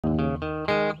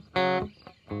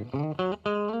Hi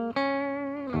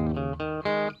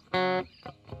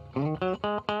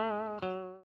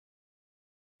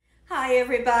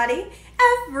everybody,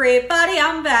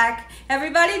 I'm back.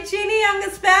 Everybody, Gina Young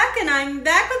is back and I'm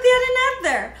back with yet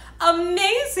another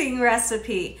amazing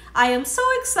recipe. I am so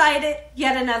excited,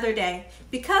 yet another day,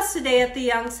 because today at the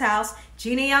Young's house,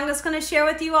 Gina Young is going to share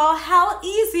with you all how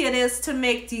easy it is to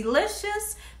make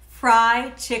delicious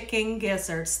fried chicken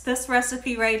gizzards. This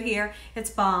recipe right here,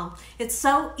 it's bomb. It's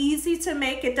so easy to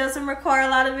make. It doesn't require a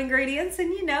lot of ingredients,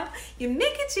 and you know, you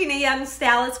make it Gina Young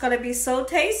style, it's gonna be so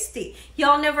tasty.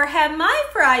 Y'all never had my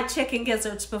fried chicken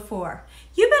gizzards before.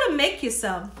 You better make you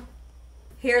some.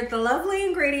 Here are the lovely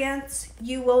ingredients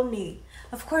you will need.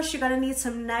 Of course, you're gonna need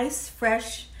some nice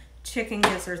fresh chicken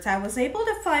gizzards. I was able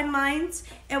to find mine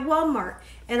at Walmart,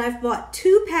 and I've bought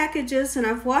 2 packages and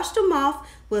I've washed them off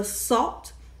with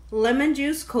salt, lemon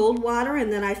juice, cold water,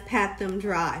 and then I've pat them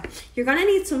dry. You're gonna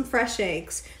need some fresh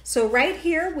eggs. So right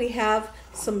here we have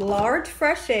some large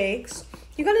fresh eggs.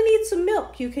 You're gonna need some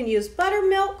milk. You can use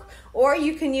buttermilk or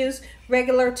you can use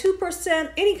regular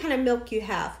 2%, any kind of milk you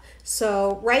have.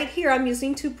 So right here I'm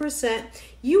using 2%.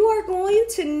 You are going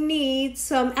to need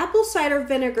some apple cider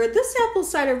vinegar. This apple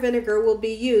cider vinegar will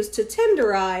be used to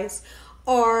tenderize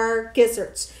our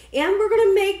gizzards. And we're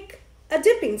gonna make a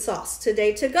dipping sauce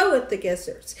today to go with the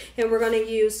gizzards. And we're going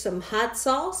to use some hot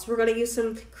sauce. We're going to use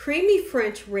some creamy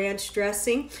French ranch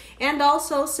dressing and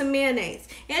also some mayonnaise.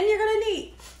 And you're going to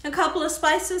need a couple of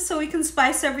spices so we can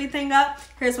spice everything up.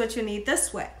 Here's what you need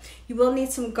this way. You will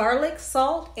need some garlic,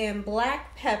 salt, and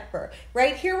black pepper.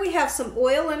 Right here we have some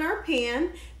oil in our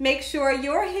pan. Make sure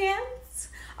your hands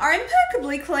are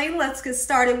impeccably clean. Let's get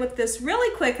started with this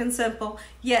really quick and simple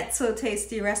yet so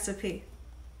tasty recipe.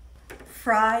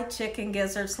 Fried chicken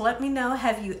gizzards. Let me know,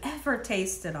 have you ever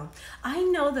tasted them? I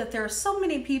know that there are so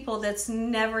many people that's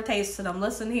never tasted them.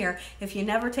 Listen here, if you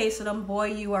never tasted them, boy,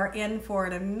 you are in for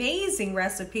an amazing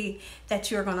recipe that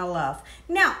you're gonna love.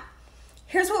 Now,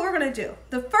 here's what we're gonna do.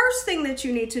 The first thing that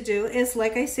you need to do is,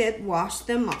 like I said, wash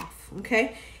them off,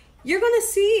 okay? You're gonna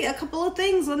see a couple of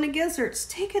things on the gizzards.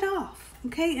 Take it off,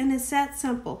 okay? And it's that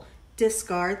simple.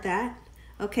 Discard that,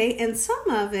 okay? And some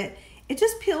of it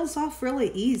just peels off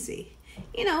really easy.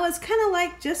 You know, it's kind of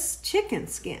like just chicken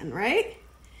skin, right?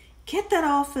 Get that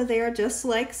off of there just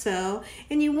like so.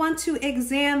 And you want to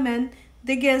examine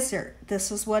the gizzard.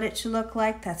 This is what it should look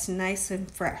like. That's nice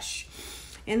and fresh.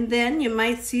 And then you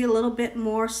might see a little bit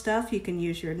more stuff. You can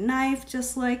use your knife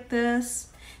just like this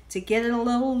to get it a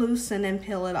little loose and then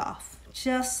peel it off.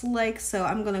 Just like so.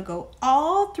 I'm going to go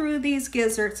all through these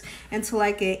gizzards until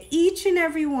I get each and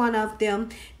every one of them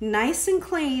nice and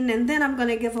clean, and then I'm going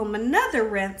to give them another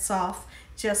rinse off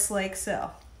just like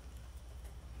so.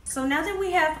 So now that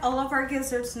we have all of our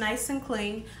gizzards nice and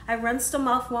clean, I rinsed them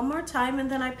off one more time and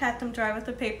then I pat them dry with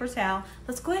a paper towel.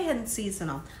 Let's go ahead and season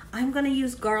them. I'm going to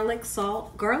use garlic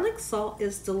salt. Garlic salt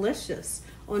is delicious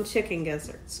on chicken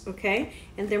gizzards, okay?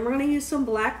 And then we're going to use some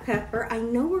black pepper. I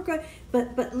know we're going,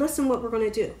 but listen what we're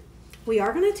going to do. We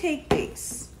are going to take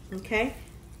these, okay?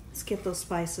 Let's get those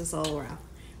spices all around.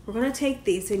 We're going to take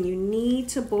these and you need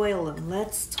to boil them.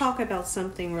 Let's talk about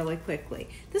something really quickly.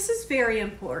 This is very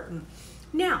important.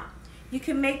 Now, you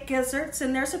can make gizzards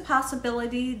and there's a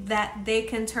possibility that they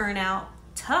can turn out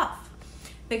tough.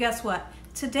 But guess what?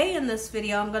 Today in this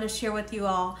video, I'm going to share with you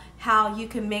all how you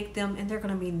can make them and they're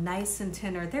going to be nice and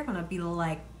tender. They're going to be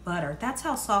like butter. That's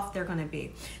how soft they're going to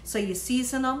be. So you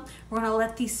season them. We're going to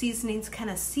let these seasonings kind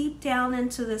of seep down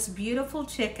into this beautiful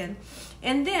chicken.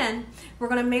 And then we're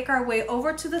going to make our way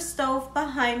over to the stove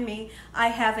behind me. I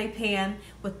have a pan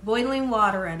with boiling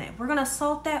water in it. We're going to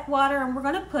salt that water and we're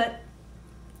going to put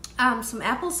some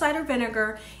apple cider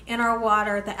vinegar in our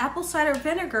water. The apple cider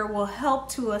vinegar will help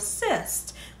to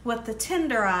assist with the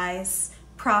tenderize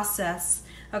process.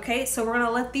 Okay, so we're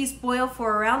gonna let these boil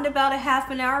for around about a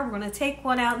half an hour. We're gonna take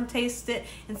one out and taste it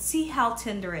and see how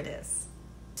tender it is.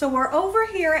 So we're over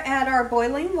here at our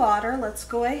boiling water. Let's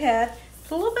go ahead,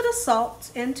 put a little bit of salt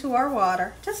into our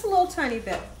water, just a little tiny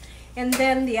bit. And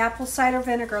then the apple cider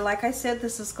vinegar, like I said,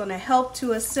 this is gonna help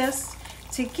to assist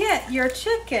to get your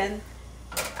chicken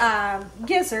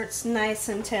gizzards nice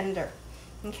and tender.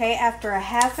 Okay, after a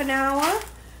half an hour,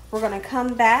 we're gonna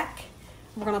come back.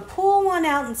 We're gonna pull one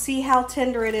out and see how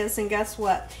tender it is, and guess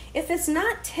what? If it's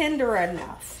not tender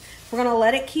enough, we're gonna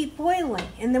let it keep boiling,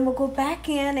 and then we'll go back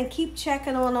in and keep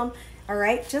checking on them, all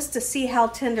right, just to see how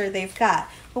tender they've got.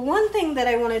 But one thing that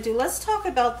I wanna do, let's talk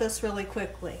about this really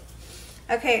quickly.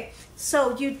 Okay,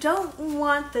 so you don't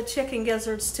want the chicken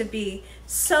gizzards to be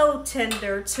so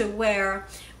tender to where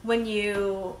when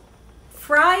you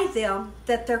fry them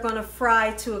that they're gonna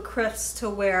fry to a crisp to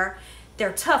where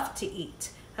they're tough to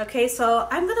eat. Okay, so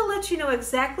I'm gonna let you know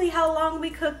exactly how long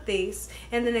we cook these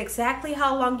and then exactly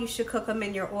how long you should cook them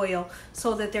in your oil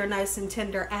so that they're nice and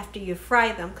tender after you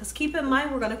fry them. Because keep in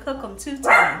mind, we're gonna cook them 2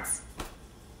 times.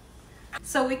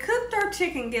 So we cooked our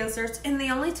chicken gizzards and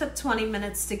they only took 20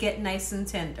 minutes to get nice and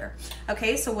tender.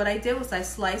 Okay, so what I did was I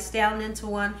sliced down into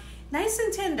one, nice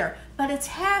and tender, but it's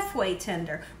halfway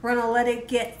tender. We're gonna let it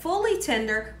get fully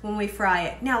tender when we fry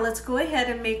it. Now let's go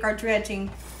ahead and make our dredging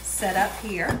set up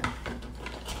here.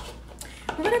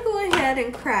 We're gonna go ahead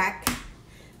and crack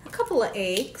a couple of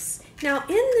eggs. Now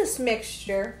in this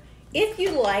mixture, if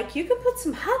you like, you can put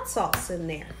some hot sauce in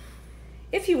there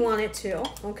if you wanted to,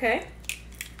 okay?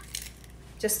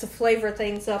 Just to flavor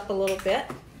things up a little bit.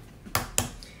 All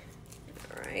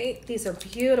right, these are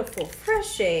beautiful,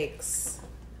 fresh eggs.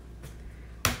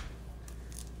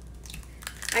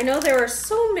 I know there are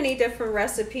so many different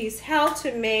recipes how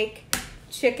to make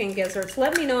chicken gizzards.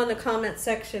 Let me know in the comment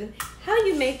section how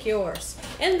you make yours.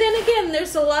 And then again,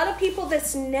 there's a lot of people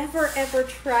that's never ever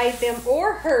tried them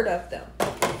or heard of them.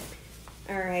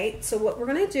 All right, so what we're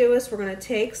gonna do is we're gonna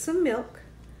take some milk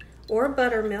or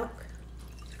buttermilk,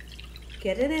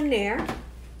 get it in there,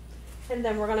 and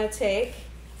then we're gonna take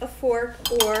a fork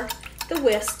or the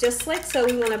whisk, just like so.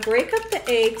 We wanna break up the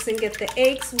eggs and get the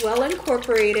eggs well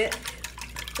incorporated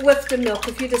with the milk.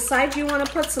 If you decide you wanna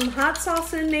put some hot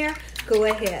sauce in there, go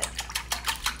ahead.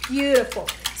 Beautiful.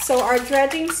 So our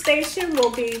dredging station will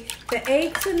be the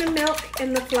eggs and the milk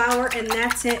and the flour, and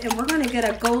that's it. And we're gonna get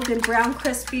a golden brown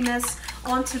crispiness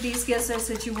onto these gizzards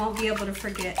that you won't be able to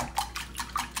forget.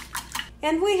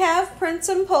 And we have Prince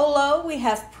and Polo. We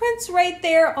have Prince right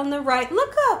there on the right.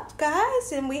 Look up,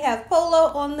 guys. And we have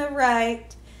Polo on the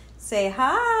right. Say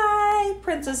hi.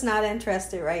 Prince is not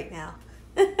interested right now.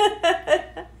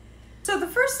 So the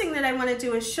first thing that I want to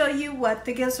do is show you what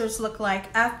the gizzards look like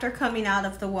after coming out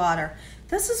of the water.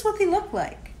 This is what they look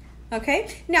like. Okay,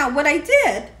 now what I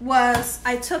did was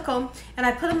I took them and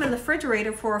I put them in the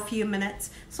refrigerator for a few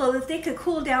minutes so that they could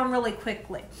cool down really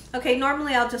quickly. Okay,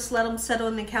 normally I'll just let them sit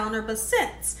on the counter, but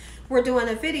since we're doing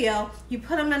a video, you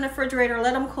put them in the refrigerator,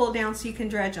 let them cool down so you can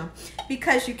dredge them.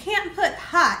 Because you can't put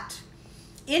hot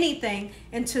anything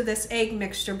into this egg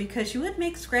mixture because you would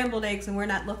make scrambled eggs and we're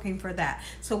not looking for that.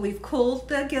 So we've cooled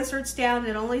the gizzards down.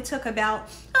 It only took about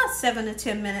 7 to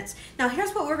 10 minutes. Now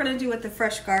here's what we're gonna do with the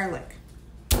fresh garlic.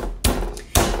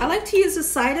 I like to use the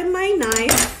side of my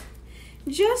knife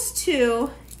just to,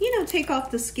 take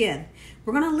off the skin.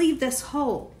 We're gonna leave this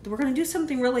whole. We're gonna do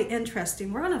something really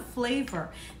interesting. We're gonna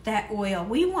flavor that oil.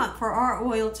 We want for our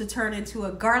oil to turn into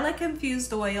a garlic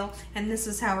infused oil, and this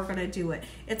is how we're gonna do it.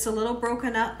 It's a little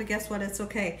broken up, but guess what? It's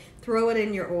okay. Throw it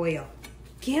in your oil.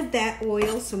 Give that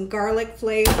oil some garlic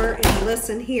flavor, and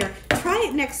listen here. Try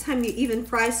it next time you even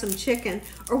fry some chicken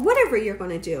or whatever you're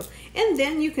gonna do. And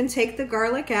then you can take the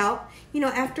garlic out,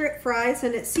 after it fries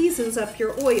and it seasons up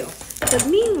your oil. But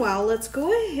meanwhile, let's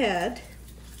go ahead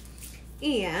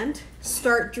and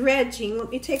start dredging. Let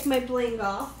me take my bling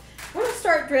off. We're gonna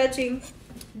start dredging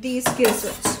these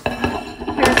gizzards.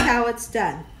 Here's how it's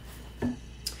done.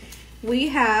 We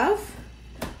have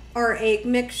our egg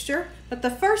mixture, but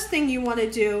the first thing you want to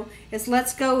do is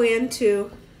let's go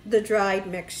into the dried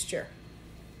mixture.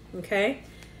 Okay,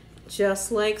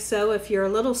 just like so. If you're a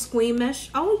little squeamish,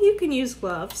 you can use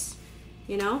gloves,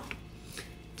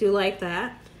 do like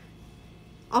that.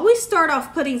 Always start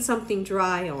off putting something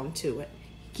dry onto it.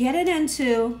 Get it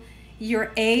into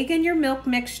your egg and your milk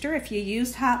mixture. If you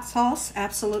used hot sauce,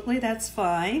 absolutely, that's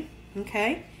fine.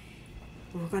 Okay,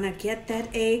 we're gonna get that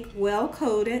egg well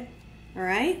coated. All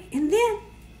right, and then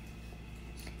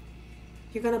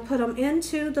you're gonna put them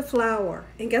into the flour.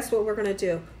 And guess what we're gonna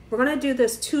do? We're gonna do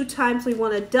this 2 times. We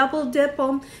wanna double dip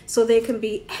them so they can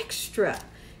be extra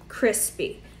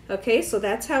crispy. Okay, so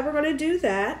that's how we're gonna do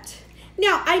that.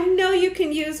 Now, I know you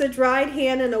can use a dried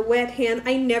hand and a wet hand.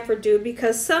 I never do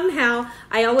because somehow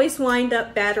I always wind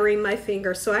up battering my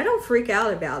fingers, so I don't freak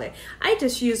out about it. I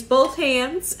just use both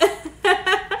hands.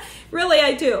 Really,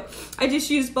 I do. I just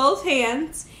use both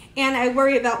hands and I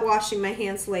worry about washing my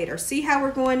hands later. See how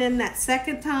we're going in that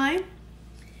second time?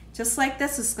 Just like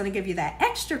this is going to give you that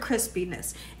extra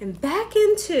crispiness. And back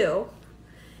into,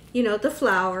 the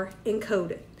flour and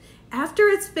coat it. After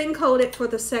it's been coated for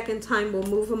the second time, we'll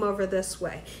move them over this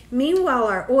way. Meanwhile,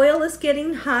 our oil is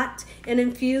getting hot and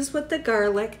infused with the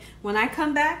garlic. When I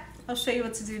come back, I'll show you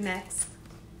what to do next.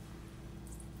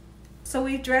 So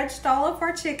we dredged all of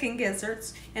our chicken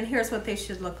gizzards, and here's what they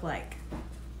should look like.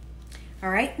 All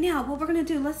right, now what we're gonna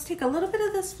do, let's take a little bit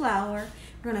of this flour.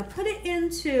 We're gonna put it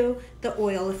into the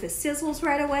oil. If it sizzles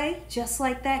right away, just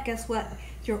like that, guess what?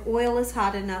 Your oil is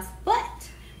hot enough, but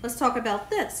let's talk about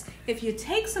this. If you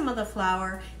take some of the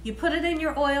flour, you put it in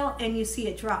your oil and you see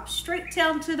it drop straight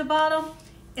down to the bottom,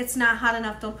 it's not hot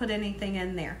enough. Don't put anything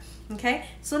in there. Okay,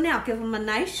 so now give them a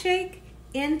nice shake.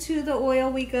 Into the oil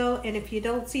we go, and if you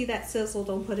don't see that sizzle,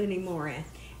 don't put any more in.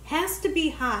 Has to be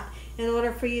hot in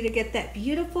order for you to get that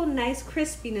beautiful, nice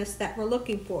crispiness that we're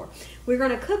looking for. We're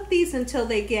going to cook these until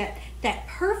they get that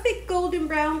perfect golden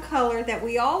brown color that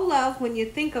we all love when you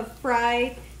think of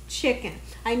fried chicken.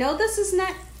 I know this is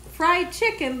not fried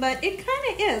chicken, but it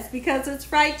kind of is because it's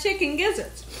fried chicken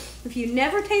gizzards. If you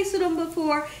never tasted them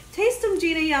before, taste them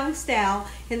Gina Young style,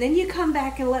 and then you come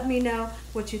back and let me know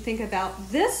what you think about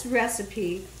this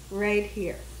recipe right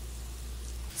here.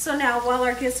 So now while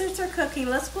our gizzards are cooking,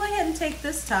 let's go ahead and take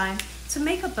this time to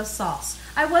make up a sauce.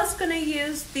 I was going to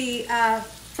use the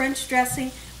French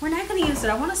dressing. We're not going to use it.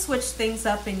 I want to switch things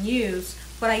up and use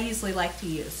what I usually like to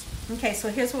use. Okay, so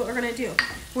here's what we're going to do.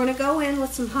 We're going to go in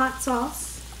with some hot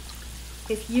sauce.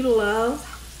 If you love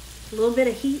a little bit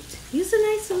of heat, use a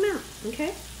nice amount,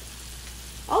 okay?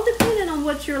 All depending on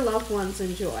what your loved ones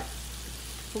enjoy.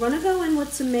 We're going to go in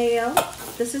with some mayo.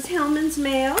 This is Hellmann's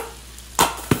mayo.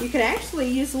 You could actually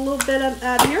use a little bit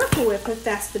of Miracle Whip if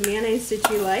that's the mayonnaise that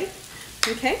you like.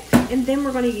 Okay, and then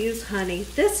we're going to use honey.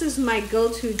 This is my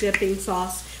go-to dipping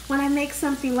sauce when I make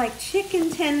something like chicken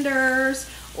tenders,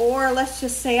 or let's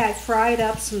just say I fried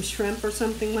up some shrimp or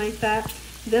something like that.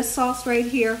 This sauce right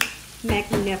here,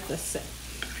 magnificent.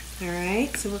 All right,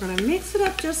 so we're going to mix it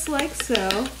up just like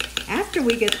so. After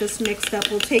we get this mixed up,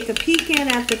 we'll take a peek in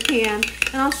at the pan,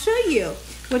 and I'll show you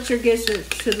what your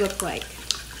gizzards should look like.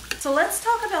 So let's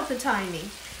talk about the timing.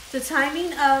 The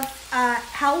timing of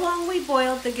how long we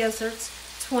boiled the gizzards,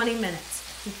 20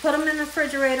 minutes. We put them in the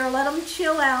refrigerator, let them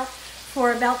chill out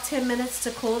for about 10 minutes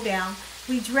to cool down.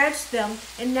 We dredged them,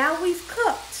 and now we've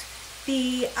cooked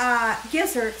the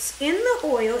gizzards in the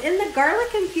oil, in the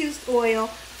garlic infused oil,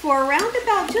 for around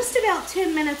just about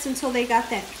 10 minutes until they got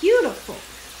that beautiful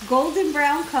golden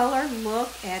brown color. Look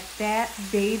at that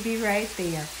baby right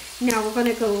there. Now we're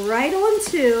going to go right on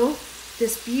to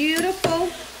this beautiful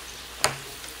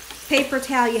paper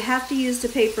towel. You have to use the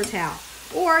paper towel,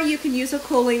 or you can use a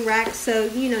cooling rack. So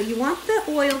you want the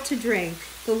oil to drain.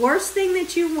 The worst thing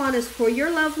that you want is for your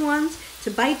loved ones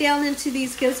to bite down into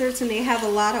these gizzards and they have a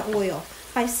lot of oil.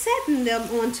 By setting them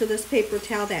onto this paper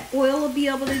towel, that oil will be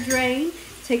able to drain.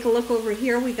 Take a look over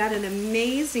here. We got an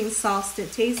amazing sauce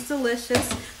that tastes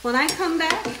delicious. When I come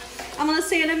back, I'm going to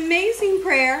say an amazing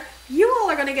prayer. You all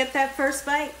are going to get that first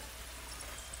bite.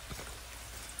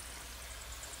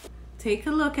 Take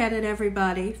a look at it,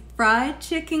 everybody. Fried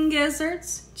chicken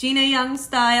gizzards, Gina Young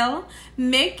style.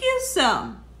 Make you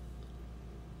some.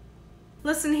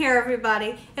 Listen here,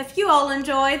 everybody. If you all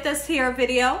enjoyed this here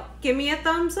video, give me a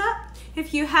thumbs up.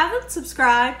 If you haven't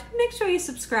subscribed, make sure you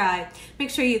subscribe. Make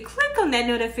sure you click on that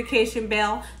notification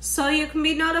bell so you can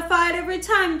be notified every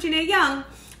time Gina Young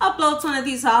uploads one of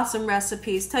these awesome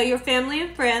recipes. Tell your family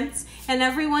and friends and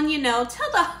everyone you know.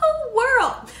 Tell the whole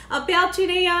world about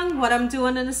Gina Young, what I'm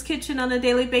doing in this kitchen on a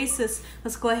daily basis.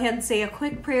 Let's go ahead and say a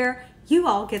quick prayer. You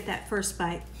all get that first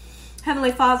bite.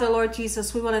 Heavenly Father, Lord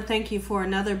Jesus, we want to thank you for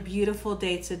another beautiful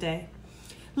day today.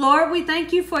 Lord, we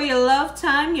thank you for your love,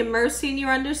 time, your mercy, and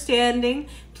your understanding.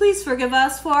 Please forgive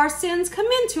us for our sins. Come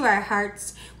into our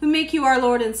hearts. We make you our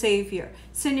Lord and Savior.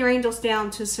 Send your angels down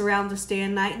to surround us day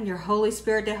and night, and your Holy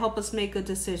Spirit to help us make good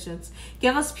decisions.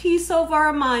 Give us peace over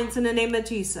our minds in the name of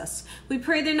Jesus. We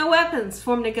pray that no weapons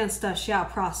formed against us shall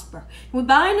prosper. We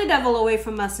bind the devil away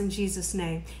from us in Jesus'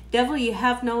 name. Devil, you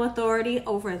have no authority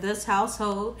over this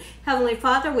household. Heavenly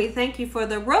Father, we thank you for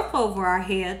the roof over our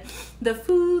head, the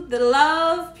food, the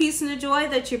love, peace, and the joy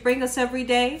that you bring us every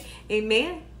day.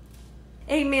 Amen.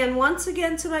 Amen. Once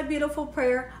again to my beautiful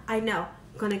prayer. I know.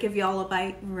 I'm going to give you all a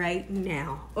bite right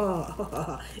now.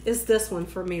 Oh, it's this one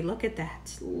for me. Look at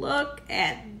that. Look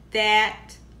at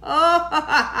that.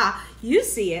 Oh, you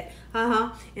see it.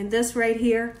 And this right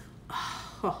here.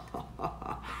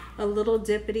 A little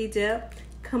dippity dip.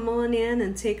 Come on in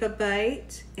and take a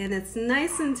bite. And it's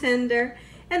nice and tender.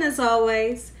 And as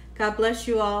always, God bless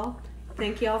you all.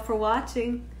 Thank you all for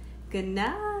watching. Good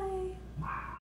night.